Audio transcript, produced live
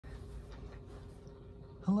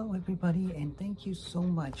Hello everybody, and thank you so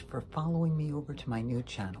much for following me over to my new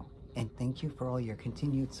channel, and thank you for all your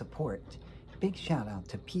continued support. Big shout out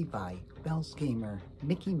to Pevi, Bells Gamer,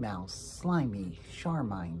 Mickey Mouse, Slimy,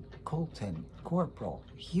 Charmine, Colton, Corporal,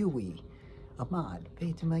 Huey, Ahmad,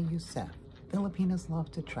 Fatima Youssef, Filipinas Love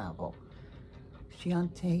to Travel,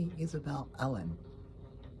 Shiante Isabel Ellen,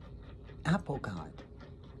 Apple God,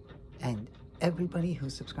 and everybody who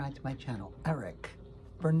subscribed to my channel, Eric,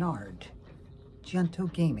 Bernard, Gianto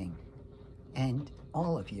Gaming, and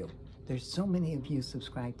all of you. There's so many of you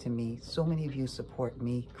subscribe to me, so many of you support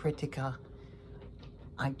me, Critica.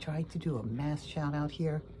 I tried to do a mass shout out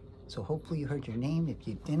here, so hopefully you heard your name. If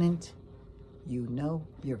you didn't, you know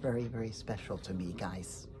you're very, very special to me,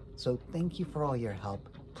 guys. So thank you for all your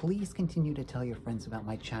help. Please continue to tell your friends about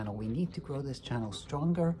my channel. We need to grow this channel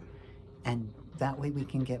stronger, and that way we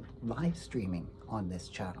can get live streaming on this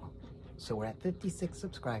channel. So we're at 56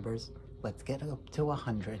 subscribers. Let's get up to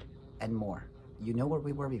 100 and more. You know where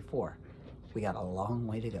we were before. We got a long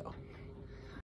way to go.